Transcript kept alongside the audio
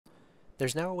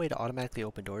There's now a way to automatically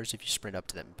open doors if you sprint up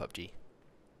to them in PUBG.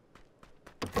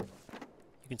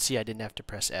 You can see I didn't have to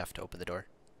press F to open the door.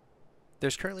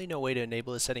 There's currently no way to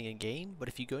enable this setting in game, but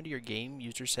if you go into your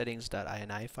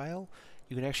gameusersettings.ini file,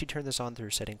 you can actually turn this on through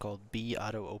a setting called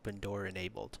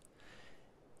BAutoOpenDoorEnabled.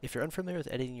 If you're unfamiliar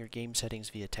with editing your game settings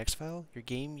via text file, your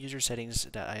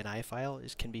gameusersettings.ini file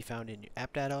can be found in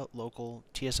AppData, Local,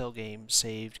 TslGame,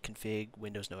 Saved, Config,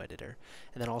 WindowsNoEditor,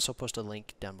 and then also post a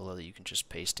link down below that you can just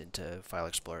paste into File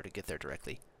Explorer to get there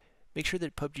directly. Make sure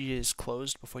that PUBG is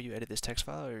closed before you edit this text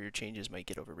file or your changes might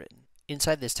get overwritten.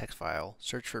 Inside this text file,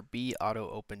 search for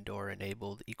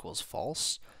BAutoOpenDoorEnabled equals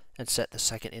false and set the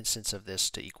second instance of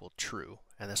this to equal true,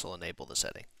 and this will enable the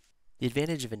setting. The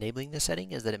advantage of enabling this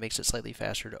setting is that it makes it slightly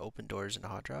faster to open doors in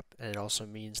hot drop, and it also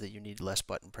means that you need less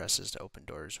button presses to open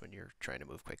doors when you're trying to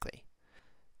move quickly.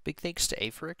 Big thanks to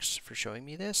Apherix for showing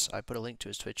me this. I put a link to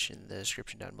his Twitch in the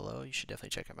description down below. You should definitely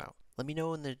check him out. Let me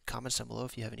know in the comments down below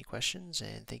if you have any questions,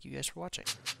 and thank you guys for watching.